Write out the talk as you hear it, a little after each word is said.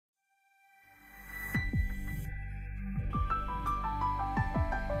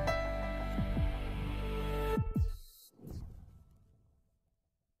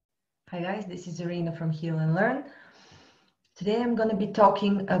Hi guys, this is Irina from Healnlearn. Today I'm going to be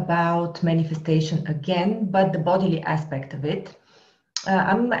talking about manifestation again, but the bodily aspect of it.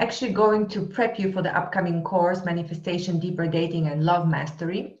 I'm actually going to prep you for the upcoming course, Manifestation, Deeper Dating and Love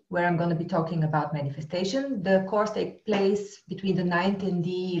Mastery, where I'm going to be talking about manifestation. The course takes place between the 9th and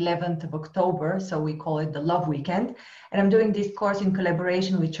the 11th of October, so we call it the Love Weekend. And I'm doing this course in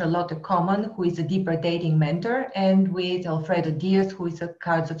collaboration with Charlotte Common, who is a deeper dating mentor, and with Alfredo Diaz, who is a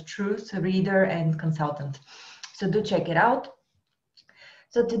Cards of Truth reader and consultant. So do check it out.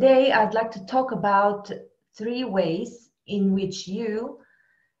 So today I'd like to talk about 3 ways in which you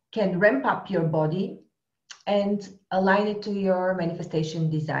can ramp up your body and align it to your manifestation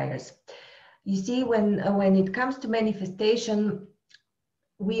desires. You see, when it comes to manifestation,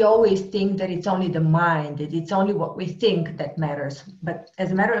 we always think that it's only the mind, that it's only what we think that matters. But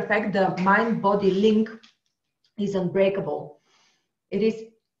as a matter of fact, the mind-body link is unbreakable. It is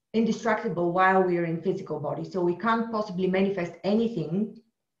indestructible while we are in physical body. So we can't possibly manifest anything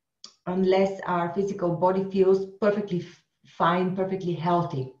unless our physical body feels perfectly fine, perfectly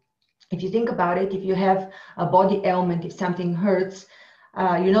healthy. If you think about it, if you have a body ailment, if something hurts,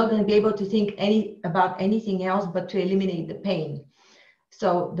 you're not going to be able to think about anything else but to eliminate the pain.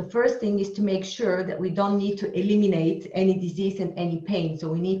 So the first thing is to make sure that we don't need to eliminate any disease and any pain.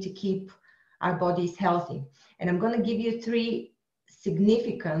 So we need to keep our bodies healthy. And I'm going to give you 3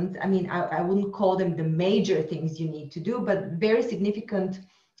 significant, I wouldn't call them the major things you need to do, but very significant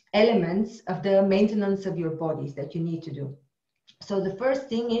elements of the maintenance of your bodies that you need to do. So the first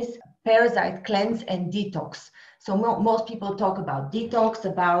thing is parasite cleanse and detox. So most people talk about detox,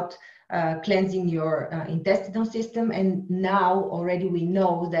 about cleansing your intestinal system. And now already we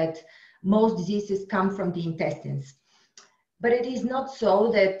know that most diseases come from the intestines. But it is not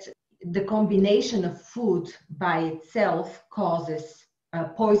so that the combination of food by itself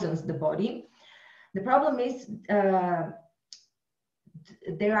poisons the body. The problem is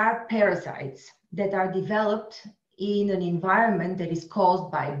there are parasites that are developed in an environment that is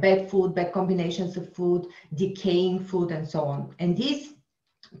caused by bad food, bad combinations of food, decaying food, and so on. And these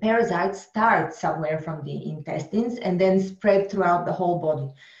parasites start somewhere from the intestines and then spread throughout the whole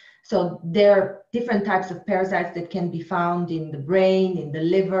body. So there are different types of parasites that can be found in the brain, in the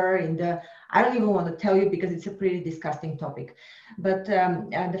liver, I don't even want to tell you because it's a pretty disgusting topic. But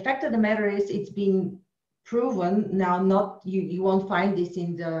the fact of the matter is it's been proven now, you won't find this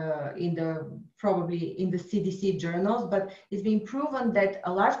probably in the CDC journals, but it's been proven that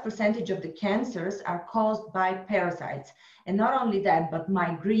a large percentage of the cancers are caused by parasites. And not only that, but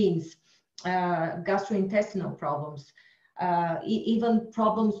migraines, gastrointestinal problems, even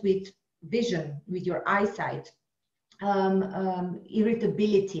problems with vision, with your eyesight,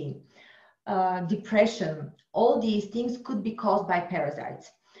 irritability, depression, all these things could be caused by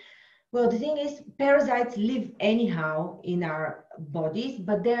parasites. Well, the thing is, parasites live anyhow in our bodies,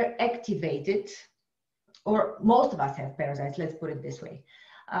 but they're activated, or most of us have parasites, let's put it this way.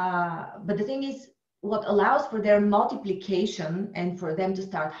 But the thing is, what allows for their multiplication and for them to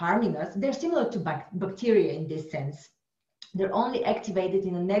start harming us, they're similar to bacteria in this sense. They're only activated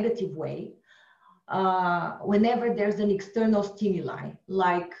in a negative way whenever there's an external stimuli,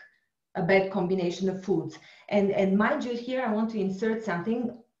 like a bad combination of foods. And mind you, here I want to insert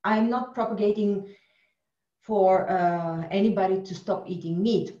something. I'm not propagating for anybody to stop eating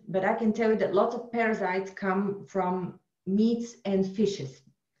meat, but I can tell you that lots of parasites come from meats and fishes,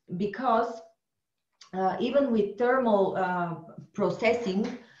 because even with thermal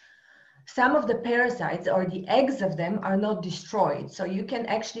processing, some of the parasites or the eggs of them are not destroyed, so you can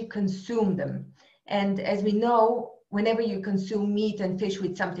actually consume them. And as we know, whenever you consume meat and fish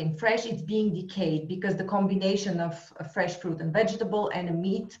with something fresh, it's being decayed, because the combination of a fresh fruit and vegetable and a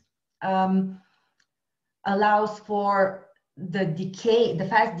meat allows for the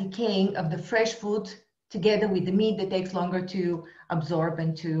fast decaying of the fresh food together with the meat that takes longer to absorb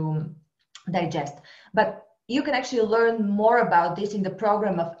and to digest. But you can actually learn more about this in the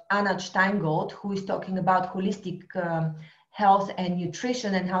program of Anna Steingold, who is talking about holistic health and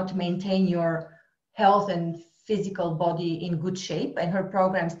nutrition and how to maintain your health and physical body in good shape. And her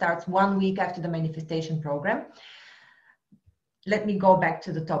program starts 1 week after the manifestation program. Let me go back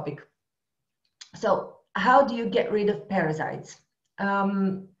to the topic. So how do you get rid of parasites?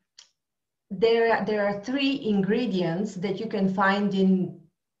 There are 3 ingredients that you can find in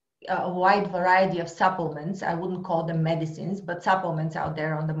a wide variety of supplements. I wouldn't call them medicines, but supplements out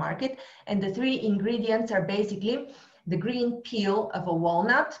there on the market. And the 3 ingredients are basically the green peel of a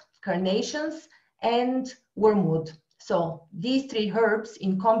walnut, carnations, and wormwood. So these 3 herbs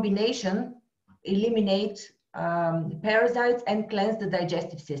in combination eliminate parasites and cleanse the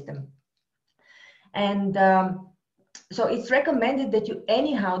digestive system. And so it's recommended that you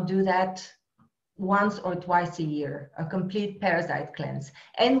anyhow do that once or twice a year, a complete parasite cleanse.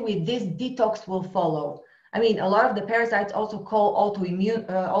 And with this, detox will follow. I mean, a lot of the parasites also cause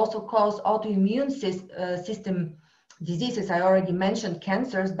autoimmune system diseases. I already mentioned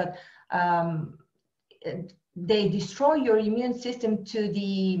cancers, but they destroy your immune system to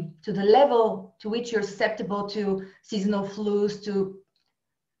the level to which you're susceptible to seasonal flus, to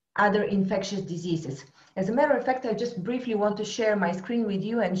other infectious diseases. As a matter of fact, I just briefly want to share my screen with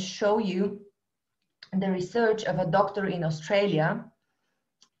you and show you the research of a doctor in Australia.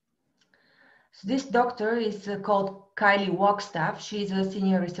 So this doctor is called Kylie Wagstaff. She's a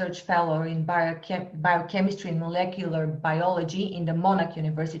senior research fellow in biochemistry and molecular biology in the Monash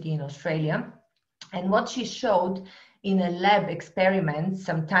University in Australia. And what she showed in a lab experiment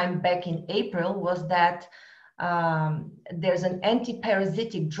some time back in April was that there's an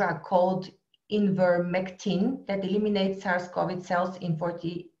anti-parasitic drug called ivermectin that eliminates SARS-CoV cells in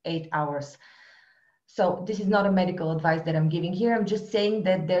 48 hours. So this is not a medical advice that I'm giving here. I'm just saying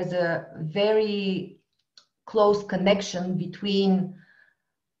that there's a very close connection between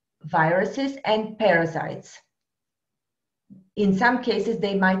viruses and parasites. In some cases,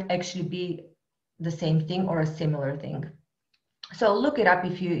 they might actually be the same thing or a similar thing. So look it up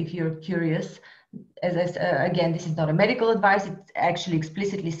if you're curious. As again, this is not a medical advice. It actually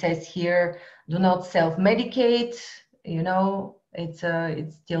explicitly says here, do not self-medicate. You know, it's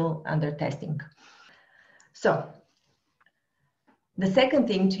still under testing. So the second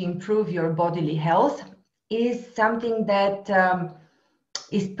thing to improve your bodily health is something that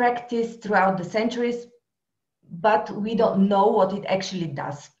is practiced throughout the centuries, but we don't know what it actually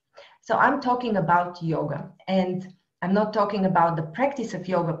does. So I'm talking about yoga, and I'm not talking about the practice of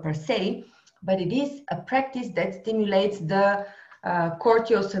yoga per se, but it is a practice that stimulates the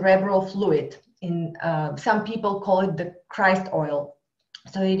cortiocerebral fluid. Some people call it the Christ oil.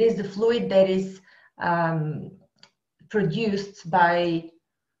 So it is the fluid that is produced by,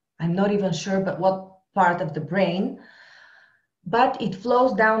 I'm not even sure, but what part of the brain, but it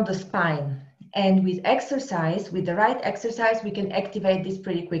flows down the spine. And with exercise, with the right exercise, we can activate this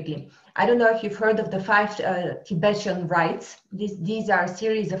pretty quickly. I don't know if you've heard of the 5 Tibetan rites. These are a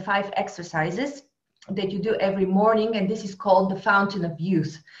series of 5 exercises that you do every morning, and this is called the Fountain of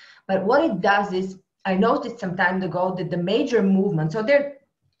Youth. But what it does is, I noticed some time ago that the major movement, so there are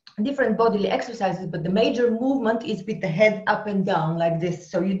different bodily exercises, but the major movement is with the head up and down like this.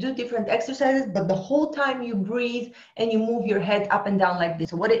 So you do different exercises, but the whole time you breathe and you move your head up and down like this.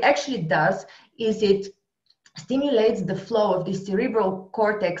 So what it actually does is it stimulates the flow of this cerebral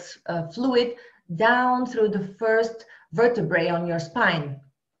cortex fluid down through the first vertebrae on your spine.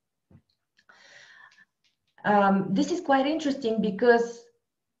 This is quite interesting because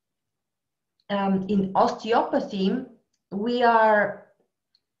in osteopathy, we are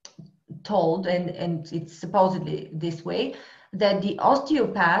told, and it's supposedly this way, that the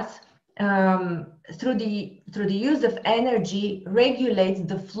osteopath, through the use of energy, regulates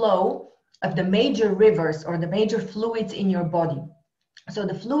the flow of the major rivers or the major fluids in your body. So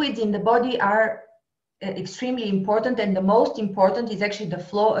the fluids in the body are extremely important, and the most important is actually the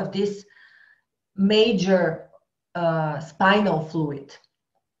flow of this major spinal fluid.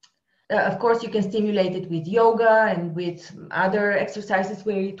 Of course, you can stimulate it with yoga and with other exercises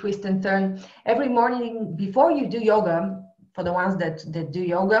where you twist and turn. Every morning before you do yoga, for the ones that do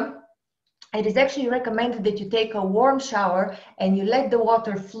yoga, it is actually recommended that you take a warm shower and you let the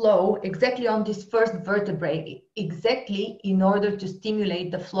water flow exactly on this first vertebrae, exactly in order to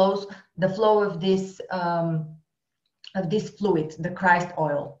stimulate the flow of this fluid, the Christ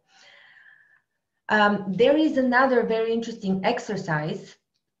oil. There is another very interesting exercise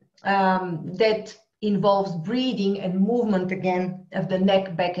that involves breathing and movement again of the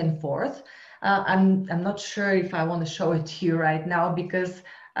neck back and forth. I'm not sure if I want to show it to you right now because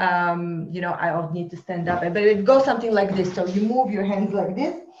you know, I'll need to stand up, but it goes something like this. So you move your hands like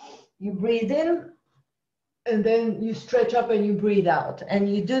this, you breathe in, and then you stretch up and you breathe out.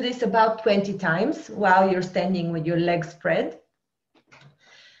 And you do this about 20 times while you're standing with your legs spread.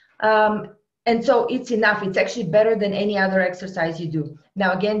 And so it's enough. It's actually better than any other exercise you do.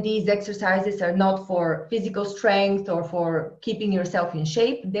 Now, again, these exercises are not for physical strength or for keeping yourself in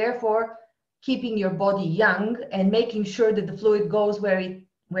shape. Therefore, keeping your body young and making sure that the fluid goes where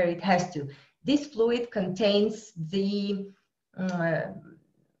it has to. This fluid contains the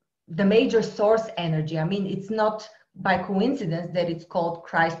major source energy. I mean, it's not by coincidence that it's called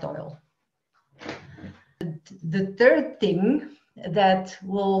Christ oil. The third thing that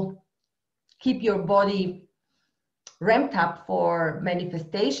will keep your body ramped up for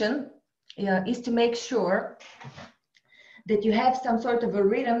manifestation is to make sure that you have some sort of a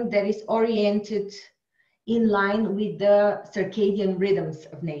rhythm that is oriented in line with the circadian rhythms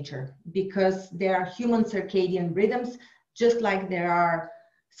of nature, because there are human circadian rhythms, just like there are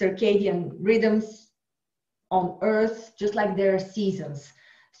circadian rhythms on Earth, just like there are seasons.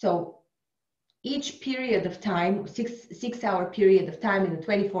 So each period of time, six-hour period of time in a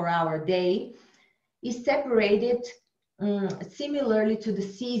 24-hour day, is separated similarly to the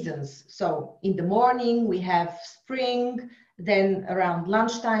seasons. So in the morning we have spring, then around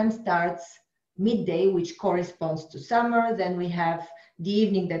lunchtime starts midday, which corresponds to summer, then we have the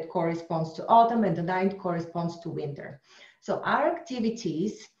evening that corresponds to autumn, and the night corresponds to winter. So our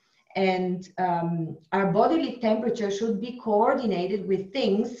activities and our bodily temperature should be coordinated with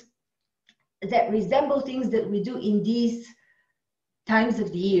things that resemble things that we do in these times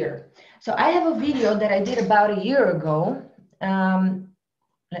of the year. So I have a video that I did about a year ago.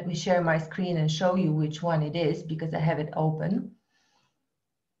 Let me share my screen and show you which one it is, because I have it open.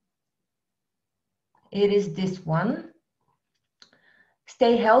 It is this one.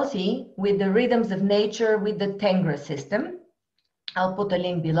 Stay healthy with the rhythms of nature with the Tengra system. I'll put a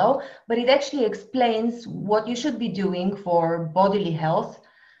link below, but it actually explains what you should be doing for bodily health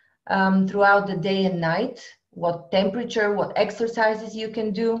throughout the day and night, what temperature, what exercises you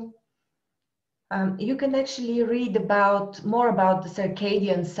can do. You can actually read more about the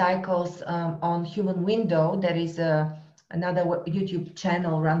circadian cycles on Human Window. There is another YouTube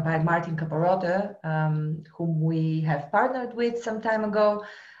channel run by Martin Caparota, whom we have partnered with some time ago.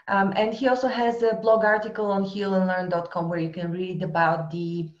 And he also has a blog article on healnlearn.com where you can read about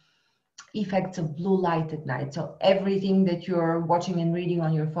the effects of blue light at night. So everything that you're watching and reading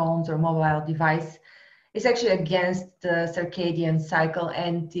on your phones or mobile device is actually against the circadian cycle,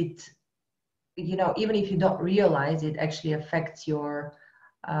 and it, you know, even if you don't realize it, actually affects your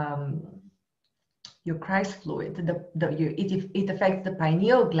Christ fluid. It affects the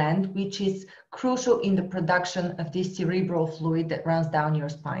pineal gland, which is crucial in the production of this cerebral fluid that runs down your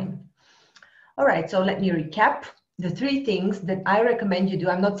spine. All right, so let me recap the 3 things that I recommend you do.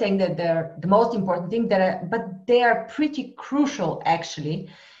 I'm not saying that they're the most important thing, but they are pretty crucial actually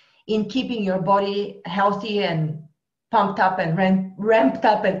in keeping your body healthy and pumped up and ramped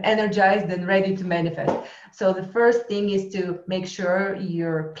up and energized and ready to manifest. So the first thing is to make sure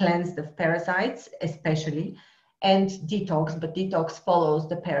you're cleansed of parasites, especially, and detox, but detox follows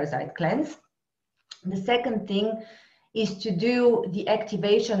the parasite cleanse. The second thing is to do the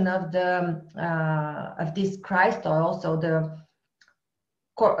activation of this Christ oil, so the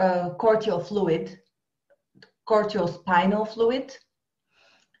cortical fluid, cortiospinal fluid.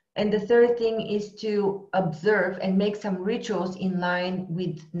 And the third thing is to observe and make some rituals in line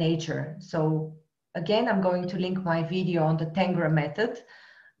with nature. So again, I'm going to link my video on the Tengra method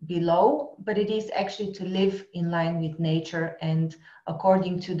below, but it is actually to live in line with nature and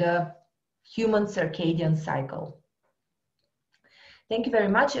according to the human circadian cycle. Thank you very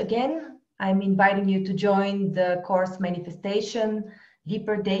much. Again, I'm inviting you to join the course Manifestation,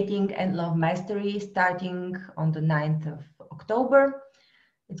 Deeper Dating and Love Mastery starting on the 9th of October.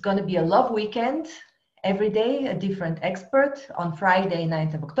 It's going to be a love weekend. Every day, a different expert. On Friday,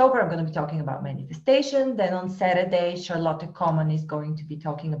 9th of October, I'm going to be talking about manifestation. Then on Saturday, Charlotte Common is going to be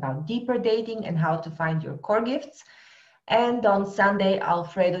talking about deeper dating and how to find your core gifts. And on Sunday,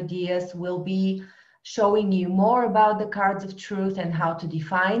 Alfredo Diaz will be showing you more about the cards of truth and how to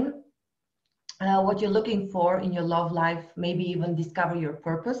define what you're looking for in your love life, maybe even discover your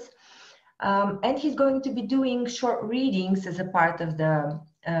purpose. And he's going to be doing short readings as a part of the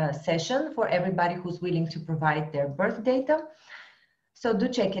session for everybody who's willing to provide their birth data. So do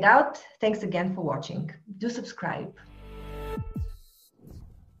check it out. Thanks again for watching. Do subscribe.